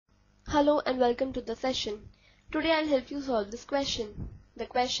Hello and welcome to the session. Today I'll help you solve this question. The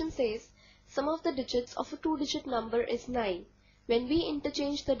question says, sum of the digits of a two-digit number is 9. When we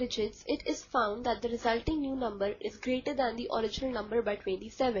interchange the digits, it is found that the resulting new number is greater than the original number by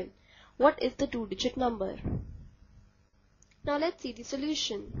 27. What is the two-digit number? Now let's see the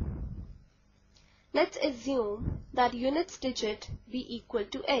solution. Let's assume that units digit be equal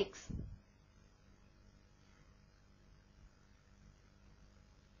to x.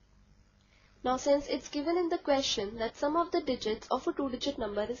 Now since it's given in the question that sum of the digits of a two-digit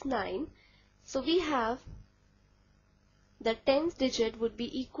number is 9, so we have the tens digit would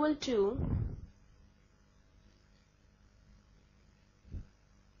be equal to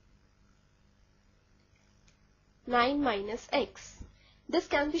 9 minus x. This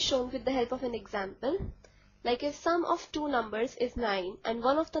can be shown with the help of an example. Like if sum of two numbers is 9 and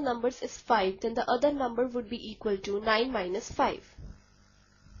one of the numbers is 5, then the other number would be equal to 9 minus 5.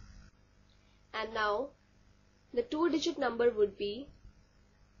 And now the two-digit number would be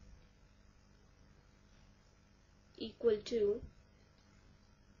equal to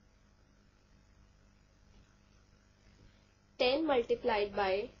 10 multiplied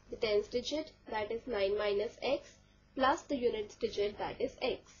by the tens digit, that is 9 minus x, plus the units digit, that is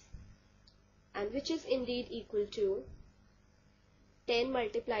x, and which is indeed equal to 10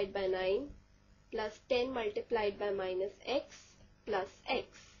 multiplied by 9 plus 10 multiplied by minus x plus x.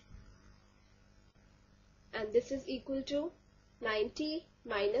 And this is equal to 90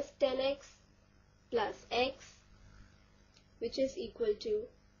 minus 10x plus x, which is equal to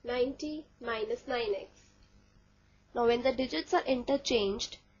 90 minus 9x. Now when the digits are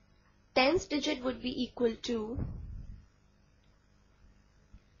interchanged, tens digit would be equal to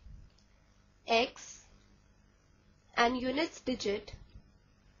x and units digit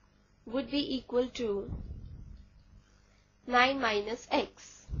would be equal to 9 minus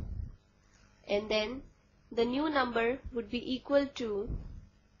x, and then the new number would be equal to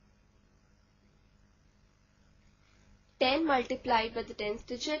 10 multiplied by the tens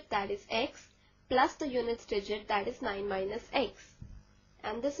digit, that is x, plus the units digit, that is 9 minus x,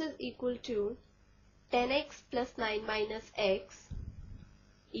 and this is equal to 10x plus 9 minus x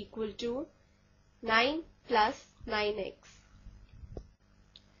equal to 9 plus 9x.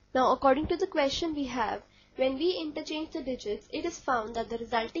 Now according to the question we have, when we interchange the digits, it is found that the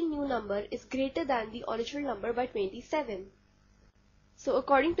resulting new number is greater than the original number by 27. So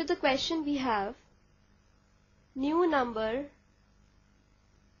according to the question we have, new number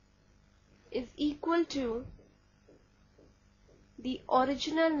is equal to the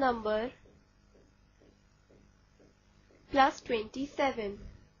original number plus 27.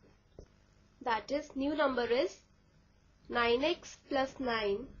 That is, new number is 9x plus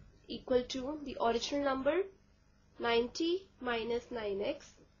 9 equal to the original number 90 minus 9x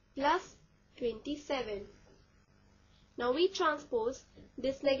plus 27. Now we transpose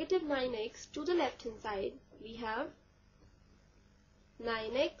this negative 9x to the left hand side. We have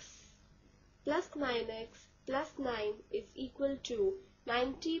 9x plus 9x plus 9 is equal to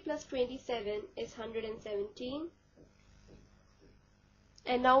 90 plus 27 is 117.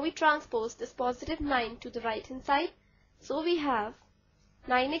 And now we transpose this positive 9 to the right hand side. So we have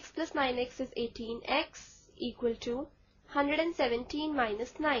 9x plus 9x is 18x equal to 117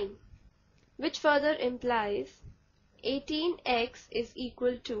 minus 9, which further implies 18x is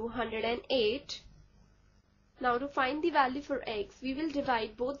equal to 108. Now to find the value for x, we will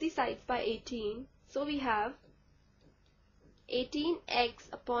divide both the sides by 18. So we have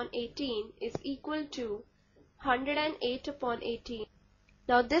 18x upon 18 is equal to 108 upon 18.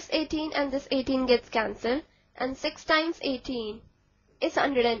 Now this 18 and this 18 gets cancelled, and 6 times 18 is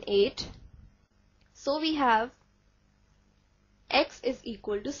 108. So we have x is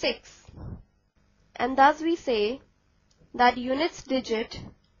equal to 6. And thus we say that units digit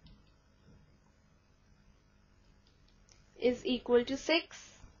is equal to 6.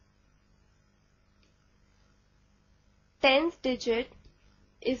 Tens digit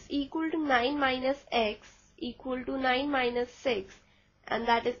is equal to 9 minus x equal to 9 minus 6, and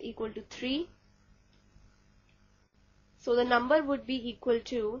that is equal to 3. So the number would be equal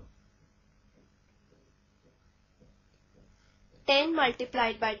to 10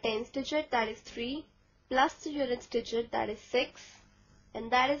 multiplied by tens digit, that is 3, plus the units digit, that is 6,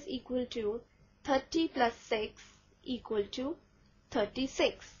 and that is equal to 30 plus 6 equal to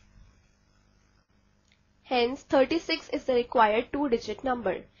 36. Hence 36 is the required two-digit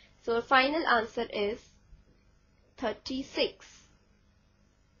number. So our final answer is 36.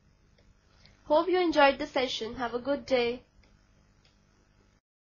 Hope you enjoyed the session. Have a good day.